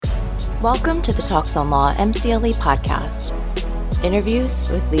Welcome to the Talks on Law MCLE podcast. Interviews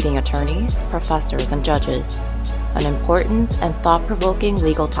with leading attorneys, professors, and judges on important and thought-provoking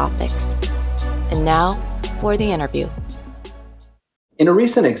legal topics. And now for the interview. In a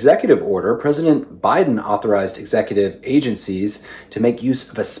recent executive order, President Biden authorized executive agencies to make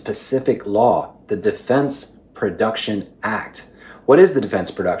use of a specific law, the Defense Production Act. What is the Defense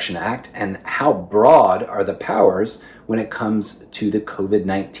Production Act, and how broad are the powers when it comes to the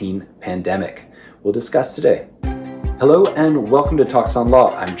COVID-19 pandemic? We'll discuss today. Hello and welcome to Talks on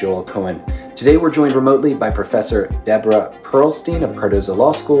Law. I'm Joel Cohen. Today we're joined remotely by Professor Deborah Pearlstein of Cardozo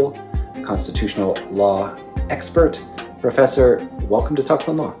Law School, a constitutional law expert. Professor, welcome to Talks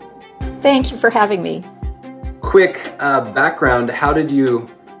on Law. Thank you for having me. Quick background, how did you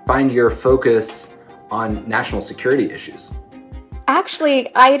find your focus on national security issues? Actually,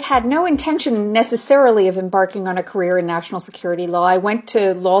 I had no intention necessarily of embarking on a career in national security law. I went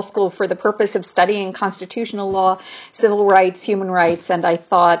to law school for the purpose of studying constitutional law, civil rights, human rights, and I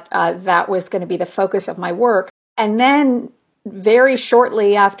thought that was going to be the focus of my work. And then very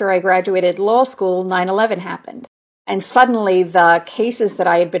shortly after I graduated law school, 9/11 happened. And suddenly the cases that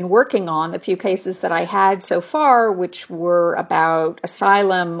I had been working on, the few cases that I had so far, which were about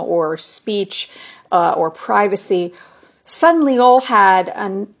asylum or speech or privacy, suddenly all had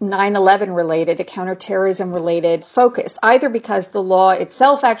a 9/11 related, a counterterrorism related focus, either because the law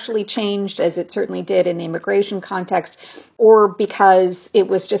itself actually changed, as it certainly did in the immigration context, or because it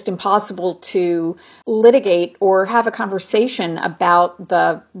was just impossible to litigate or have a conversation about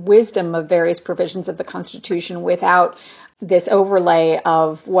the wisdom of various provisions of the Constitution without this overlay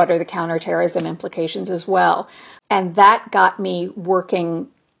of what are the counterterrorism implications as well. And that got me working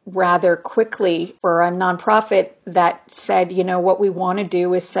rather quickly for a nonprofit that said, you know, what we want to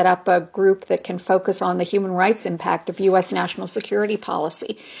do is set up a group that can focus on the human rights impact of U.S. national security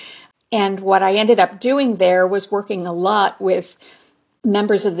policy. And what I ended up doing there was working a lot with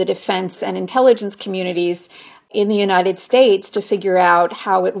members of the defense and intelligence communities in the United States to figure out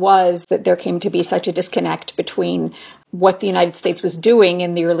how it was that there came to be such a disconnect between what the United States was doing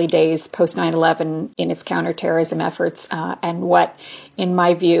in the early days post 9/11 in its counterterrorism efforts and what, in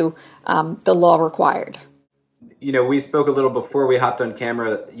my view, the law required. You know, we spoke a little before we hopped on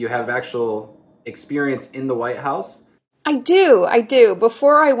camera. You have actual experience in the White House. I do.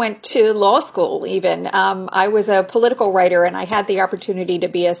 Before I went to law school, even, I was a political writer, and I had the opportunity to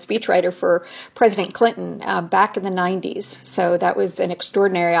be a speechwriter for President Clinton back in the 90s. So that was an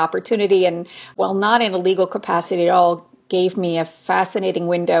extraordinary opportunity, and while not in a legal capacity at all, gave me a fascinating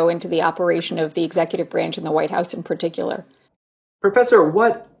window into the operation of the executive branch in the White House in particular. Professor,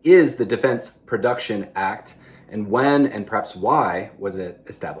 what is the Defense Production Act, and when and perhaps why was it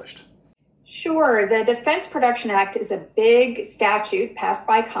established? Sure. The Defense Production Act is a big statute passed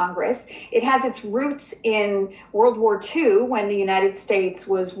by Congress. It has its roots in World War II, when the United States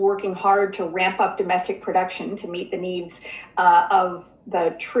was working hard to ramp up domestic production to meet the needs of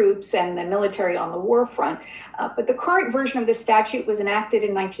the troops and the military on the war front. But the current version of the statute was enacted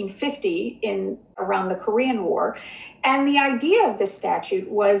in 1950 around the Korean War. And the idea of this statute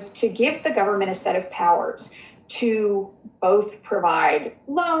was to give the government a set of powers to both provide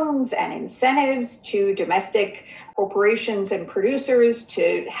loans and incentives to domestic corporations and producers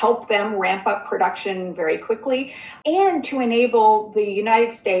to help them ramp up production very quickly, and to enable the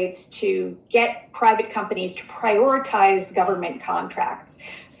United States to get private companies to prioritize government contracts.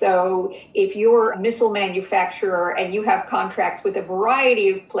 So if you're a missile manufacturer and you have contracts with a variety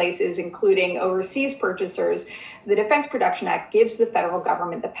of places, including overseas purchasers, the Defense Production Act gives the federal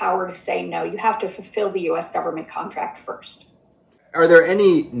government the power to say, no, you have to fulfill the U.S. government contract first. Are there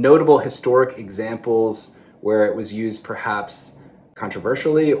any notable historic examples where it was used perhaps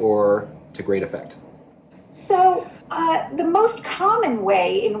controversially or to great effect? So the most common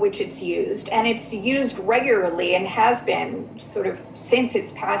way in which it's used, and it's used regularly and has been sort of since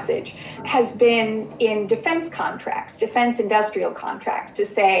its passage, has been in defense contracts, defense industrial contracts, to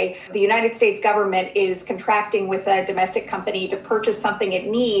say the United States government is contracting with a domestic company to purchase something it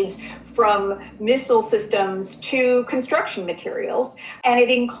needs, from missile systems to construction materials. And it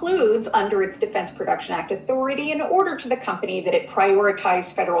includes, under its Defense Production Act authority, an order to the company that it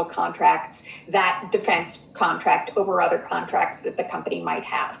prioritize federal contracts, that defense contract, over other contracts that the company might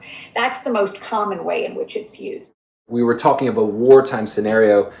have. That's the most common way in which it's used. We were talking about a wartime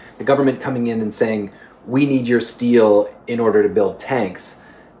scenario, the government coming in and saying, we need your steel in order to build tanks.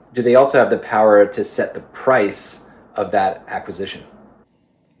 Do they also have the power to set the price of that acquisition?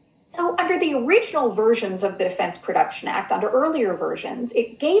 So under the original versions of the Defense Production Act, under earlier versions,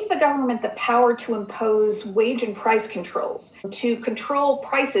 it gave the government the power to impose wage and price controls, to control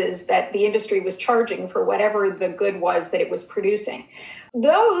prices that the industry was charging for whatever the good was that it was producing.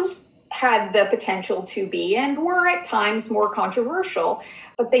 Those had the potential to be and were at times more controversial,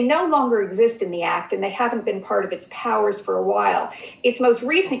 but they no longer exist in the Act and they haven't been part of its powers for a while. Its most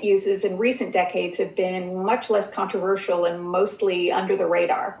recent uses in recent decades have been much less controversial and mostly under the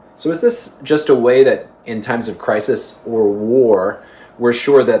radar. So is this just a way that in times of crisis or war, we're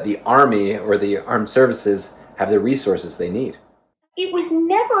sure that the Army or the armed services have the resources they need? It was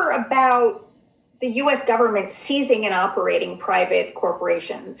never about the U.S. government seizing and operating private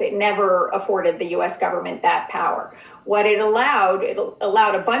corporations. It never afforded the U.S. government that power. What it allowed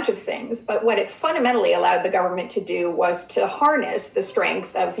a bunch of things, but what it fundamentally allowed the government to do was to harness the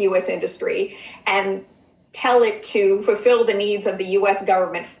strength of U.S. industry and tell it to fulfill the needs of the U.S.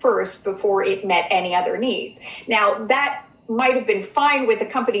 government first before it met any other needs. Now, that might have been fine with the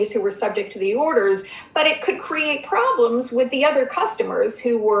companies who were subject to the orders, but it could create problems with the other customers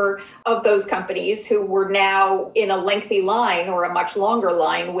who were of those companies who were now in a lengthy line or a much longer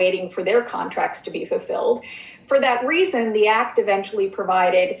line waiting for their contracts to be fulfilled. For that reason, the Act eventually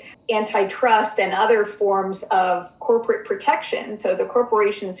provided antitrust and other forms of corporate protection. So the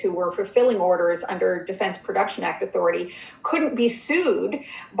corporations who were fulfilling orders under Defense Production Act authority couldn't be sued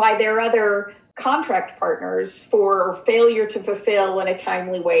by their other contract partners for failure to fulfill in a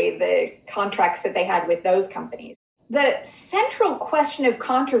timely way the contracts that they had with those companies. The central question of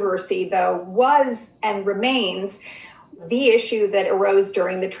controversy, though, was and remains the issue that arose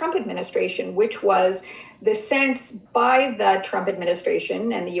during the Trump administration, which was the sense by the Trump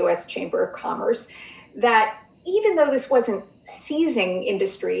administration and the U.S. Chamber of Commerce that even though this wasn't seizing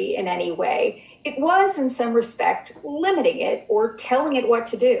industry in any way, it was in some respect limiting it or telling it what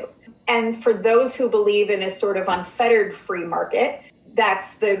to do. And for those who believe in a sort of unfettered free market,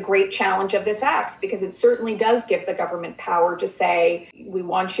 that's the great challenge of this act, because it certainly does give the government power to say, we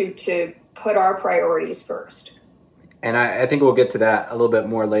want you to put our priorities first. And I think we'll get to that a little bit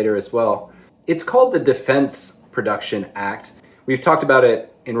more later as well. It's called the Defense Production Act. We've talked about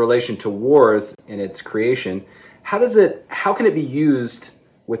it in relation to wars in its creation. How can it be used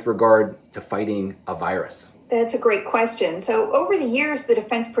with regard to fighting a virus? That's a great question. So over the years, the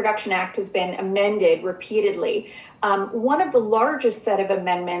Defense Production Act has been amended repeatedly. One of the largest set of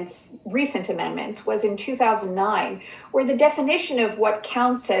amendments, recent amendments, was in 2009, where the definition of what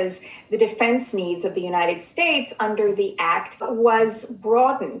counts as the defense needs of the United States under the Act was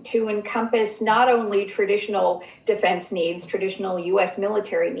broadened to encompass not only traditional defense needs, traditional U.S.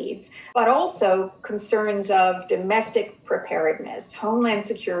 military needs, but also concerns of domestic preparedness, homeland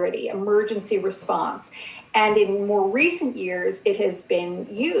security, emergency response. And in more recent years, it has been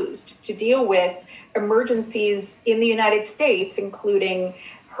used to deal with emergencies in the United States, including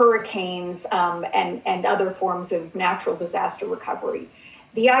hurricanes and other forms of natural disaster recovery.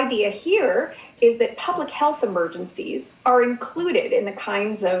 The idea here is that public health emergencies are included in the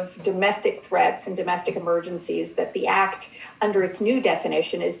kinds of domestic threats and domestic emergencies that the Act, under its new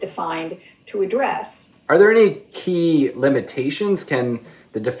definition, is defined to address. Are there any key limitations? Can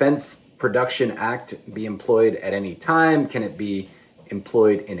the Defense Production Act be employed at any time? Can it be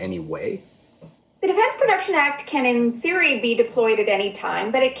employed in any way? The Defense Production Act can, in theory, be deployed at any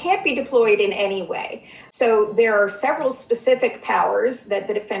time, but it can't be deployed in any way. So there are several specific powers that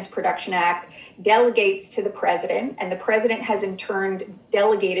the Defense Production Act delegates to the president, and the president has in turn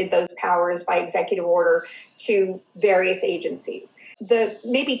delegated those powers by executive order to various agencies. The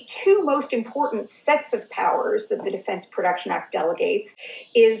maybe two most important sets of powers that the Defense Production Act delegates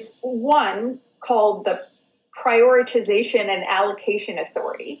is one called the Prioritization and Allocation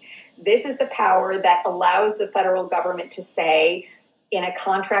Authority. This is the power that allows the federal government to say, in a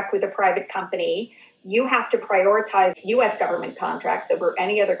contract with a private company, you have to prioritize U.S. government contracts over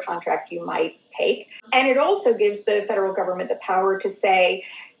any other contract you might take. And it also gives the federal government the power to say,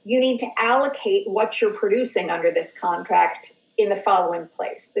 you need to allocate what you're producing under this contract in the following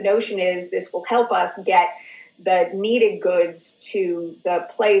place. The notion is this will help us get the needed goods to the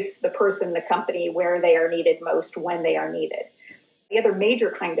place, the person, the company where they are needed most when they are needed. The other major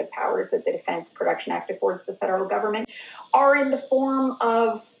kind of powers that the Defense Production Act affords the federal government are in the form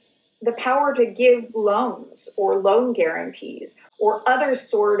of the power to give loans or loan guarantees or other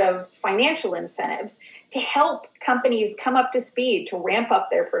sort of financial incentives to help companies come up to speed, to ramp up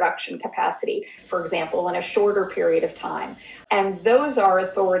their production capacity, for example, in a shorter period of time. And those are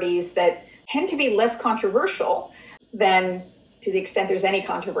authorities that tend to be less controversial than, to the extent there's any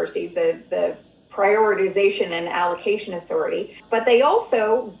controversy, the prioritization and allocation authority, but they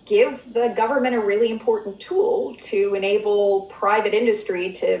also give the government a really important tool to enable private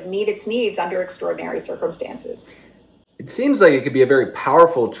industry to meet its needs under extraordinary circumstances. It seems like it could be a very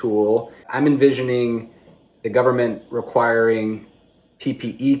powerful tool. I'm envisioning the government requiring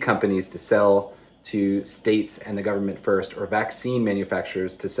PPE companies to sell to states and the government first, or vaccine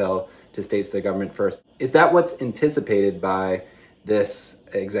manufacturers to sell to states and the government first. Is that what's anticipated by this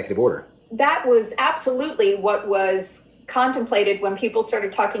executive order? That was absolutely what was contemplated when people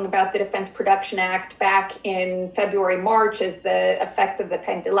started talking about the Defense Production Act back in February, March, as the effects of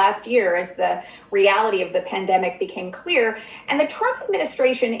the last year, as the reality of the pandemic became clear. And the Trump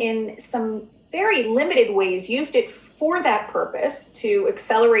administration, in some very limited ways, used it for that purpose, to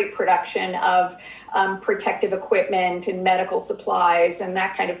accelerate production of protective equipment and medical supplies and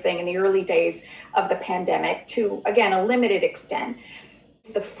that kind of thing in the early days of the pandemic, to, again, a limited extent.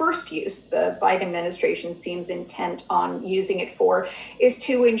 The first use the Biden administration seems intent on using it for is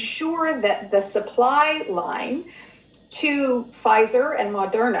to ensure that the supply line to Pfizer and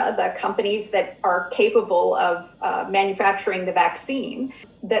Moderna, the companies that are capable of manufacturing the vaccine,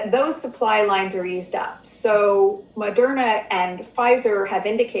 that those supply lines are eased up. So Moderna and Pfizer have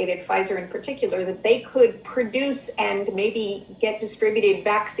indicated, Pfizer in particular, that they could produce and maybe get distributed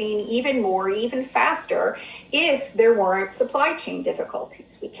vaccine even faster if there weren't supply chain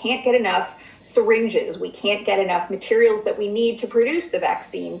difficulties. We can't get enough syringes. We can't get enough materials that we need to produce the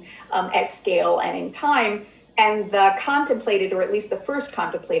vaccine at scale and in time. And the contemplated, or at least the first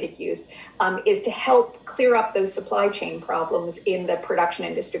contemplated use, is to help clear up those supply chain problems in the production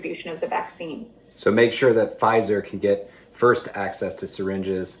and distribution of the vaccine. So make sure that Pfizer can get first access to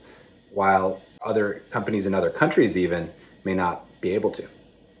syringes, while other companies in other countries even may not be able to.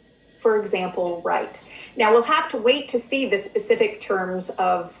 For example, right. Now, we'll have to wait to see the specific terms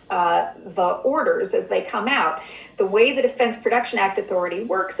of the orders as they come out. The way the Defense Production Act Authority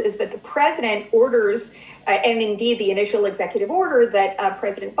works is that the president orders, and indeed the initial executive order that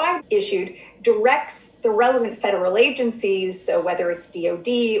President Biden issued, directs the relevant federal agencies, so whether it's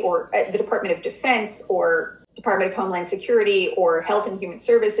DOD or the Department of Defense or Department of Homeland Security or Health and Human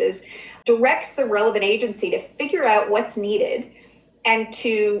Services, directs the relevant agency to figure out what's needed and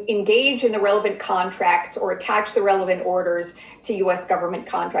to engage in the relevant contracts or attach the relevant orders to U.S. government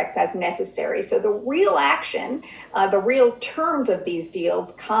contracts as necessary. So the real action, the real terms of these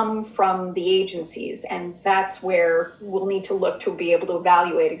deals come from the agencies, and that's where we'll need to look to be able to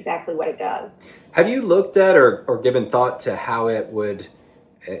evaluate exactly what it does. Have you looked at or given thought to how it would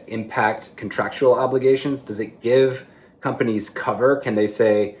impact contractual obligations? Does it give companies cover? Can they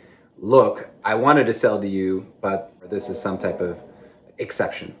say, look, I wanted to sell to you, but this is some type of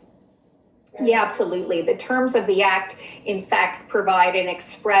exception? Yeah, absolutely. The terms of the Act, in fact, provide an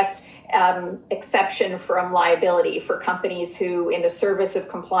express exception from liability for companies who, in the service of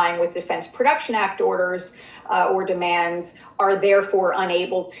complying with Defense Production Act orders or demands, are therefore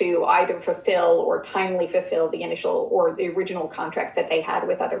unable to either fulfill or timely fulfill the initial or the original contracts that they had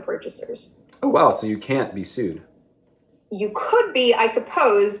with other purchasers. Oh, wow. So you can't be sued. You could be, I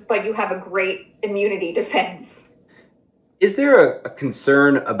suppose, but you have a great immunity defense. Is there a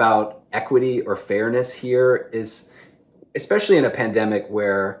concern about equity or fairness here? Especially in a pandemic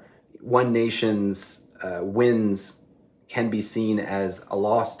where one nation's wins can be seen as a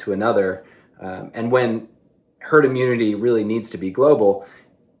loss to another, and when herd immunity really needs to be global,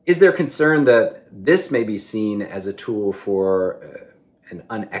 is there concern that this may be seen as a tool for an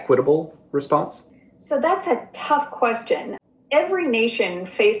unequitable response? So that's a tough question. Every nation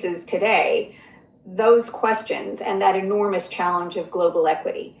faces today those questions and that enormous challenge of global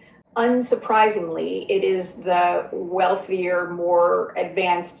equity. Unsurprisingly, it is the wealthier, more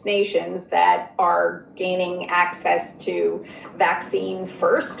advanced nations that are gaining access to vaccine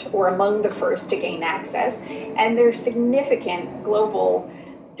first, or among the first to gain access. And there's significant global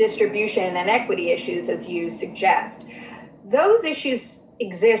distribution and equity issues, as you suggest. Those issues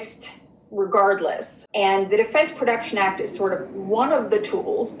exist regardless. And the Defense Production Act is sort of one of the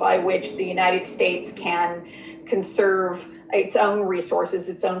tools by which the United States can conserve its own resources,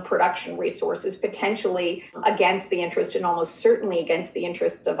 its own production resources, potentially against the interest and almost certainly against the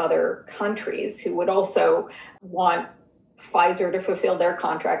interests of other countries who would also want Pfizer to fulfill their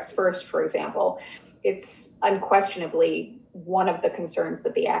contracts first, for example. It's unquestionably one of the concerns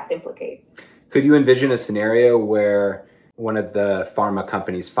that the Act implicates. Could you envision a scenario where one of the pharma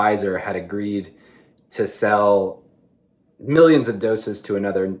companies, Pfizer, had agreed to sell millions of doses to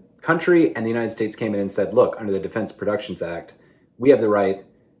another country, and the United States came in and said, look, under the Defense Production Act, we have the right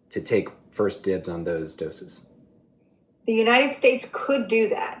to take first dibs on those doses? The United States could do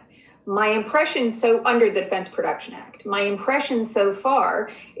that. My impression, under the Defense Production Act, my impression so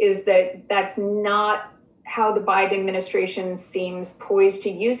far is that that's not how the Biden administration seems poised to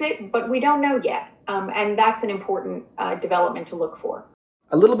use it, but we don't know yet. And that's an important development to look for.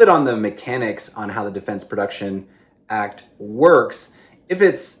 A little bit on the mechanics on how the Defense Production Act works. If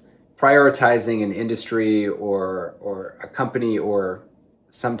it's prioritizing an industry or a company or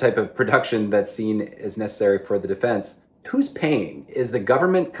some type of production that's seen as necessary for the defense, who's paying? Is the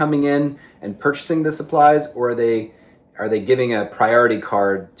government coming in and purchasing the supplies, or are they giving a priority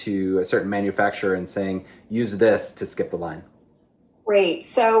card to a certain manufacturer and saying, use this to skip the line? Great.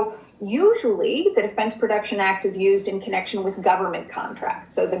 So usually the Defense Production Act is used in connection with government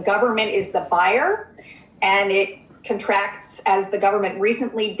contracts. So the government is the buyer, and it contracts, as the government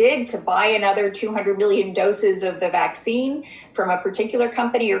recently did, to buy another 200 million doses of the vaccine from a particular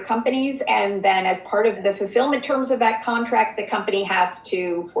company or companies. And then as part of the fulfillment terms of that contract, the company has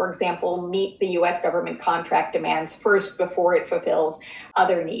to, for example, meet the US government contract demands first before it fulfills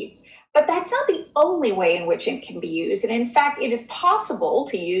other needs. But that's not the only way in which it can be used. And in fact, it is possible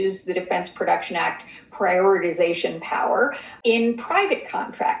to use the Defense Production Act prioritization power in private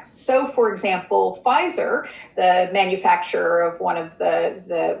contracts. So, for example, Pfizer, the manufacturer of one of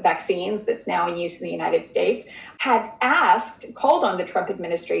the vaccines that's now in use in the United States, had called on the Trump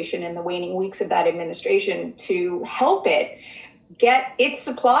administration in the waning weeks of that administration to help it get its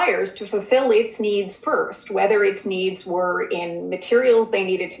suppliers to fulfill its needs first, whether its needs were in materials they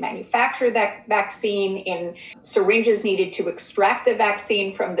needed to manufacture that vaccine, in syringes needed to extract the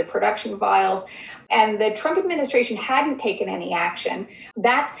vaccine from the production vials. And the Trump administration hadn't taken any action.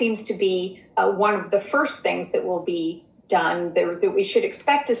 That seems to be one of the first things that will be done that we should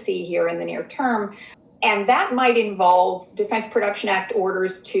expect to see here in the near term. And that might involve Defense Production Act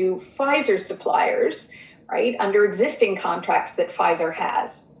orders to Pfizer suppliers, right, under existing contracts that Pfizer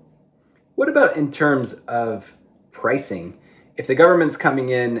has. What about in terms of pricing? If the government's coming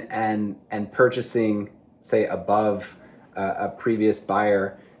in and purchasing, say, above a previous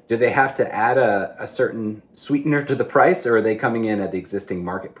buyer, do they have to add a certain sweetener to the price, or are they coming in at the existing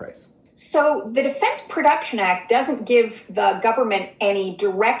market price? So the Defense Production Act doesn't give the government any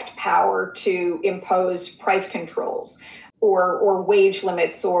direct power to impose price controls or wage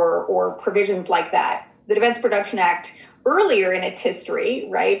limits or provisions like that. The Defense Production Act, earlier in its history,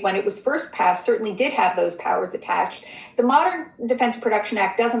 right, when it was first passed, certainly did have those powers attached. The modern Defense Production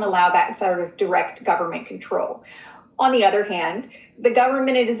Act doesn't allow that sort of direct government control. On the other hand, the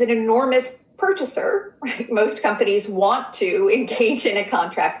government is an enormous purchaser, right? Most companies want to engage in a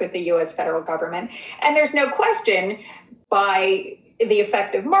contract with the U.S. federal government, and there's no question by the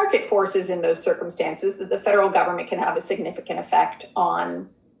effect of market forces in those circumstances that the federal government can have a significant effect on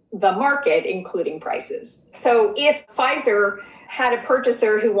the market, including prices. So if Pfizer had a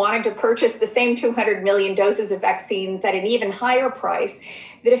purchaser who wanted to purchase the same 200 million doses of vaccines at an even higher price,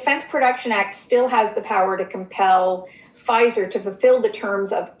 the Defense Production Act still has the power to compel Pfizer to fulfill the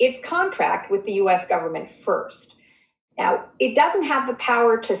terms of its contract with the US government first. Now, it doesn't have the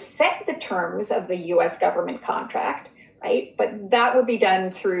power to set the terms of the US government contract, right? But that would be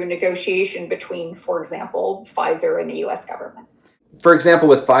done through negotiation between, for example, Pfizer and the US government. For example,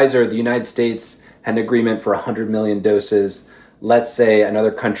 with Pfizer, the United States had an agreement for 100 million doses. Let's say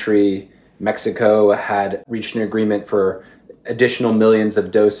another country, Mexico, had reached an agreement for additional millions of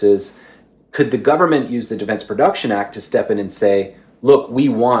doses. Could the government use the Defense Production Act to step in and say, look, we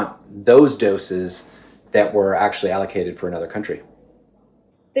want those doses that were actually allocated for another country?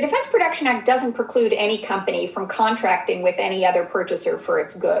 The Defense Production Act doesn't preclude any company from contracting with any other purchaser for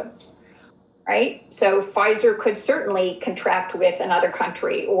its goods. Right? So Pfizer could certainly contract with another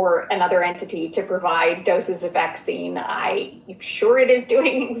country or another entity to provide doses of vaccine. I'm sure it is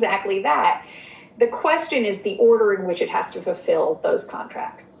doing exactly that. The question is the order in which it has to fulfill those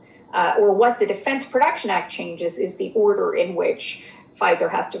contracts. Or what the Defense Production Act changes is the order in which Pfizer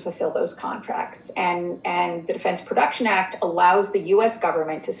has to fulfill those contracts. And the Defense Production Act allows the U.S.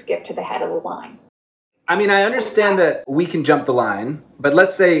 government to skip to the head of the line. I mean, I understand that we can jump the line, but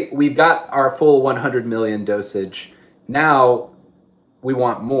let's say we've got our full 100 million dosage. Now we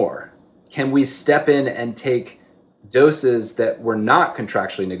want more. Can we step in and take doses that were not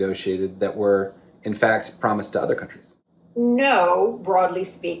contractually negotiated, that were in fact promised to other countries? No, broadly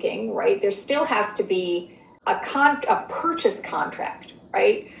speaking, right? There still has to be a purchase contract,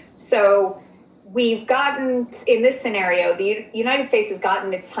 right? So we've gotten, in this scenario, the United States has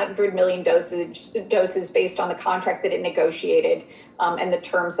gotten its 100 million doses based on the contract that it negotiated and the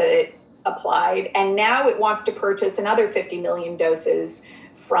terms that it applied. And now it wants to purchase another 50 million doses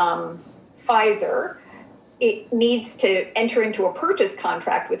from Pfizer. it needs to enter into a purchase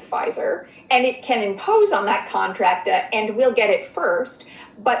contract with Pfizer, and it can impose on that contract and we'll get it first.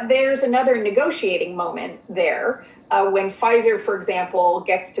 But there's another negotiating moment there when Pfizer, for example,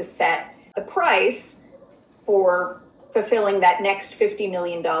 gets to set the price for fulfilling that next $50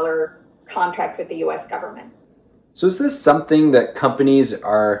 million contract with the U.S. government. So is this something that companies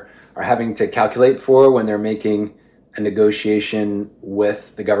are having to calculate for when they're making a negotiation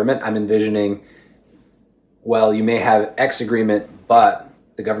with the government? I'm envisioning, well, you may have X agreement, but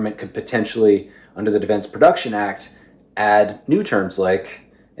the government could potentially, under the Defense Production Act, add new terms like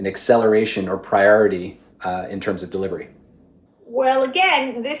an acceleration or priority in terms of delivery. Well,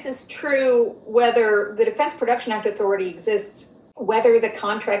 again, this is true whether the Defense Production Act authority exists, whether the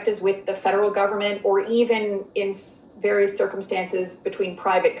contract is with the federal government, or even in various circumstances between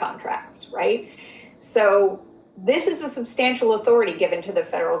private contracts, right? So this is a substantial authority given to the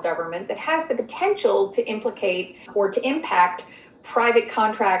federal government that has the potential to implicate or to impact private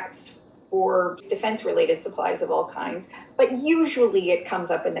contracts or defense-related supplies of all kinds. But usually it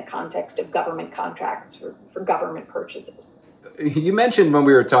comes up in the context of government contracts for government purchases. You mentioned when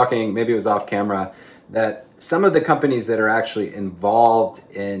we were talking, maybe it was off camera, that some of the companies that are actually involved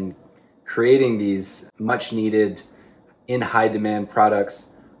in creating these much needed, in high demand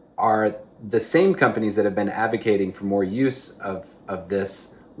products are the same companies that have been advocating for more use of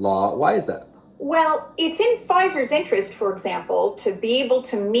this law. Why is that? Well, it's in Pfizer's interest, for example, to be able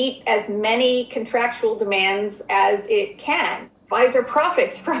to meet as many contractual demands as it can. Pfizer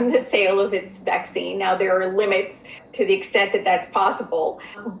profits from the sale of its vaccine. Now, there are limits to the extent that that's possible,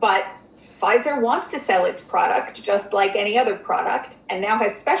 but Pfizer wants to sell its product just like any other product, and now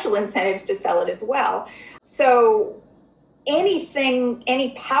has special incentives to sell it as well. So any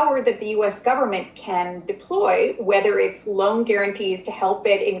power that the U.S. government can deploy, whether it's loan guarantees to help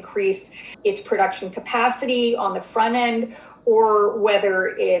it increase its production capacity on the front end, or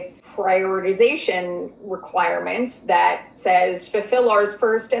whether it's prioritization requirements that says fulfill ours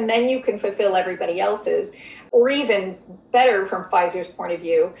first and then you can fulfill everybody else's, or even better from Pfizer's point of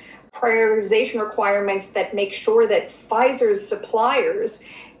view, prioritization requirements that make sure that Pfizer's suppliers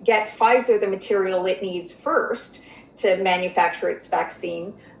get Pfizer the material it needs first to manufacture its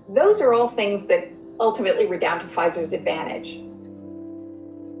vaccine. Those are all things that ultimately redound to Pfizer's advantage.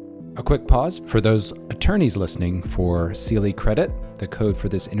 A quick pause for those attorneys listening for Sealy credit. The code for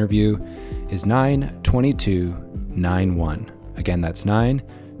this interview is 92291. Again, that's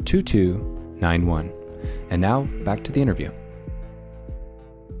 92291. And now back to the interview.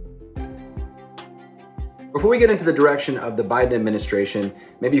 Before we get into the direction of the Biden administration,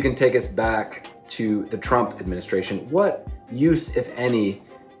 maybe you can take us back to the Trump administration. What use, if any,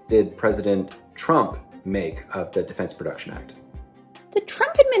 did President Trump make of the Defense Production Act? The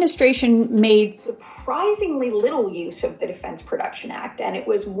Trump administration made surprisingly little use of the Defense Production Act, and it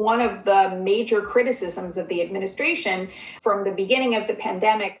was one of the major criticisms of the administration from the beginning of the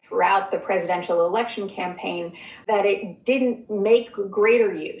pandemic throughout the presidential election campaign, that it didn't make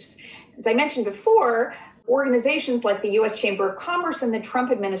greater use. As I mentioned before, organizations like the U.S. Chamber of Commerce and the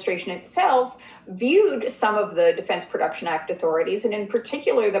Trump administration itself viewed some of the Defense Production Act authorities, and in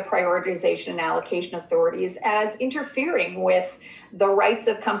particular the prioritization and allocation authorities, as interfering with the rights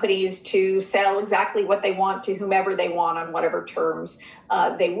of companies to sell exactly what they want to whomever they want on whatever terms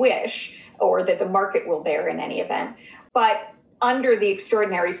they wish, or that the market will bear in any event. But under the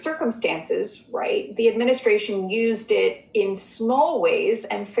extraordinary circumstances, right, the administration used it in small ways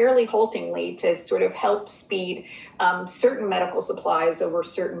and fairly haltingly to sort of help speed certain medical supplies over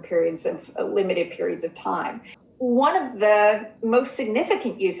certain periods of limited periods of time. One of the most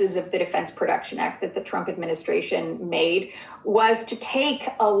significant uses of the Defense Production Act that the Trump administration made was to take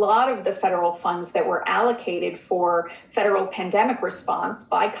a lot of the federal funds that were allocated for federal pandemic response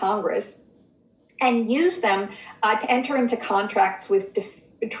by Congress and use them to enter into contracts with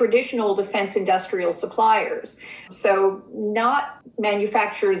traditional defense industrial suppliers. So not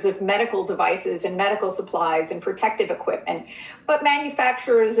manufacturers of medical devices and medical supplies and protective equipment, but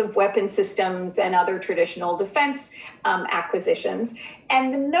manufacturers of weapon systems and other traditional defense acquisitions.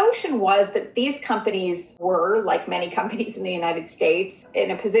 And the notion was that these companies were, like many companies in the United States, in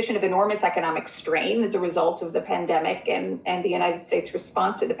a position of enormous economic strain as a result of the pandemic and the United States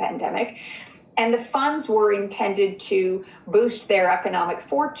response to the pandemic. And the funds were intended to boost their economic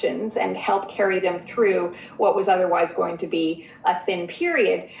fortunes and help carry them through what was otherwise going to be a thin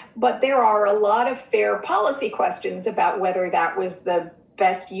period. But there are a lot of fair policy questions about whether that was the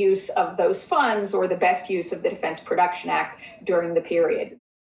best use of those funds or the best use of the Defense Production Act during the period.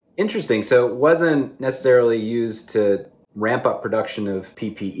 Interesting. So it wasn't necessarily used to ramp up production of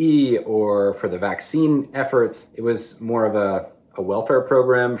PPE or for the vaccine efforts. It was more of a welfare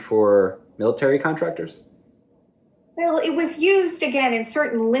program for military contractors? Well, it was used, again, in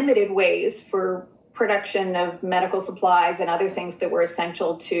certain limited ways for production of medical supplies and other things that were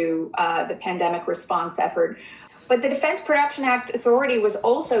essential to the pandemic response effort. But the Defense Production Act authority was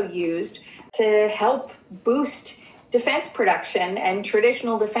also used to help boost defense production and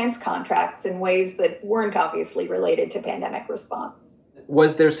traditional defense contracts in ways that weren't obviously related to pandemic response.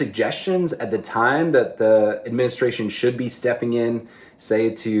 Was there suggestions at the time that the administration should be stepping in, say,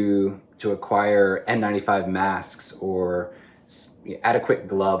 to acquire N95 masks or adequate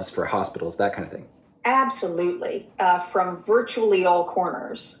gloves for hospitals, that kind of thing? Absolutely, from virtually all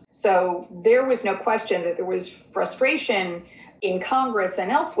corners. So there was no question that there was frustration in Congress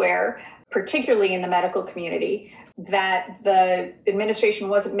and elsewhere, particularly in the medical community, that the administration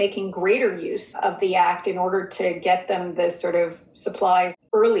wasn't making greater use of the act in order to get them the sort of supplies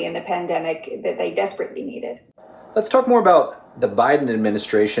early in the pandemic that they desperately needed. Let's talk more about the Biden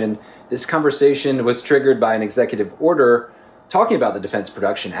administration. This conversation was triggered by an executive order talking about the Defense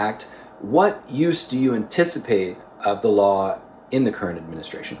Production Act. What use do you anticipate of the law in the current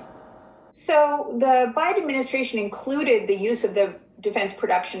administration? So the Biden administration included the use of the Defense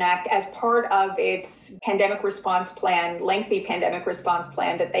Production Act as part of its pandemic response plan, lengthy pandemic response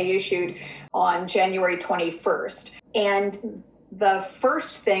plan that they issued on January 21st. And the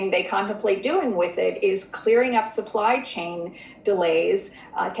first thing they contemplate doing with it is clearing up supply chain delays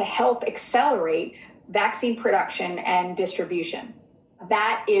to help accelerate vaccine production and distribution.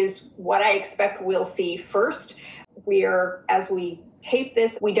 That is what I expect we'll see first. As we tape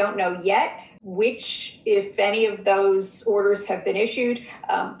this, we don't know yet which, if any, of those orders have been issued,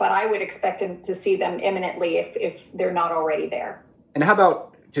 but I would expect to see them imminently if they're not already there. And how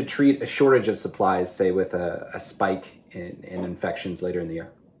about to treat a shortage of supplies, say with a spike in infections later in the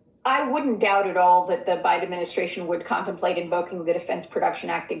year? I wouldn't doubt at all that the Biden administration would contemplate invoking the Defense Production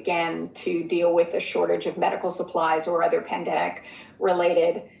Act again to deal with a shortage of medical supplies or other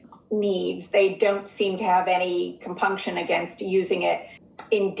pandemic-related needs. They don't seem to have any compunction against using it.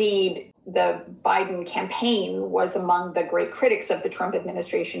 Indeed, the Biden campaign was among the great critics of the Trump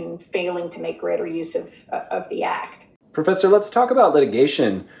administration failing to make greater use of the act. Professor, let's talk about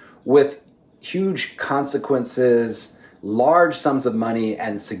litigation with huge consequences, large sums of money,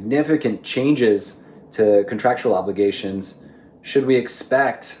 and significant changes to contractual obligations. Should we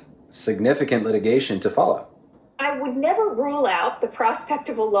expect significant litigation to follow? I would never rule out the prospect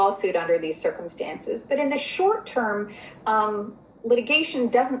of a lawsuit under these circumstances, but in the short term, litigation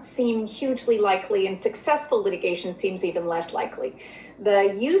doesn't seem hugely likely, and successful litigation seems even less likely.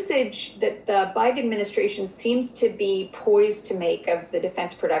 The usage that the Biden administration seems to be poised to make of the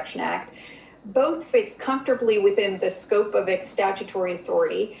Defense Production Act both fits comfortably within the scope of its statutory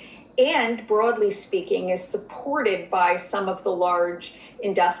authority and, broadly speaking, is supported by some of the large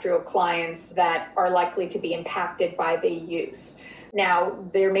industrial clients that are likely to be impacted by the use. Now,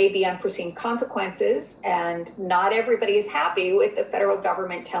 there may be unforeseen consequences, and not everybody is happy with the federal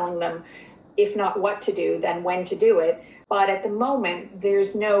government telling them, if not what to do, then when to do it. But at the moment,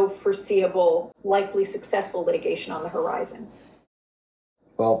 there's no foreseeable, likely successful litigation on the horizon.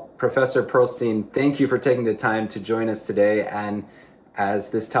 Well, Professor Pearlstein, thank you for taking the time to join us today. And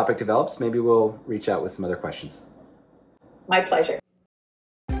as this topic develops, maybe we'll reach out with some other questions. My pleasure.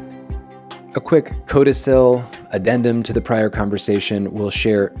 A quick codicil addendum to the prior conversation. We'll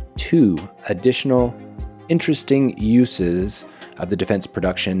share two additional interesting uses of the Defense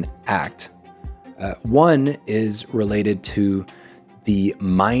Production Act. One is related to the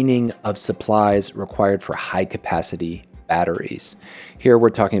mining of supplies required for high-capacity batteries. Here we're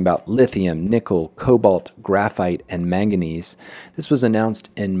talking about lithium, nickel, cobalt, graphite, and manganese. This was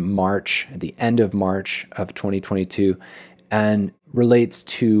announced in March, at the end of March of 2022, and relates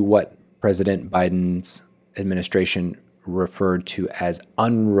to what President Biden's administration referred to as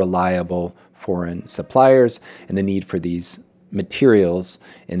unreliable foreign suppliers and the need for these materials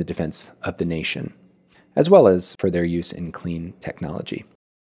in the defense of the nation, as well as for their use in clean technology.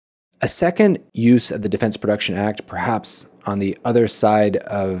 A second use of the Defense Production Act, perhaps on the other side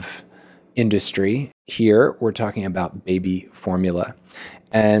of industry, here we're talking about baby formula.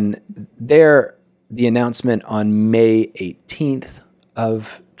 And there, the announcement on May 18th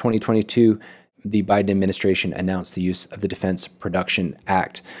of 2022, the Biden administration announced the use of the Defense Production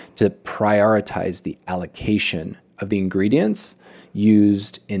Act to prioritize the allocation of the ingredients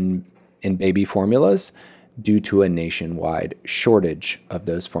used in baby formulas due to a nationwide shortage of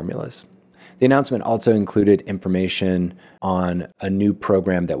those formulas. The announcement also included information on a new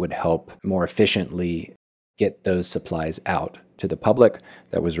program that would help more efficiently get those supplies out to the public.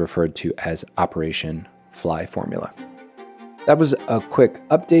 That was referred to as Operation Fly Formula. That was a quick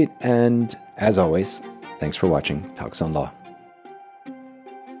update, and as always, thanks for watching Talks on Law.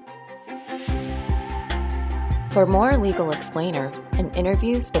 For more legal explainers and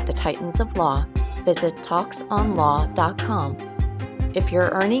interviews with the titans of law, visit talksonlaw.com. If you're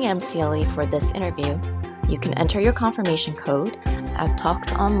earning MCLE for this interview, you can enter your confirmation code at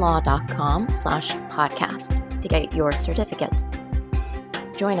talksonlaw.com/podcast to get your certificate.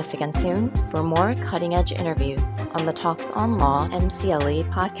 Join us again soon for more cutting-edge interviews on the Talks on Law MCLE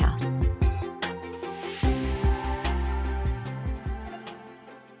podcast.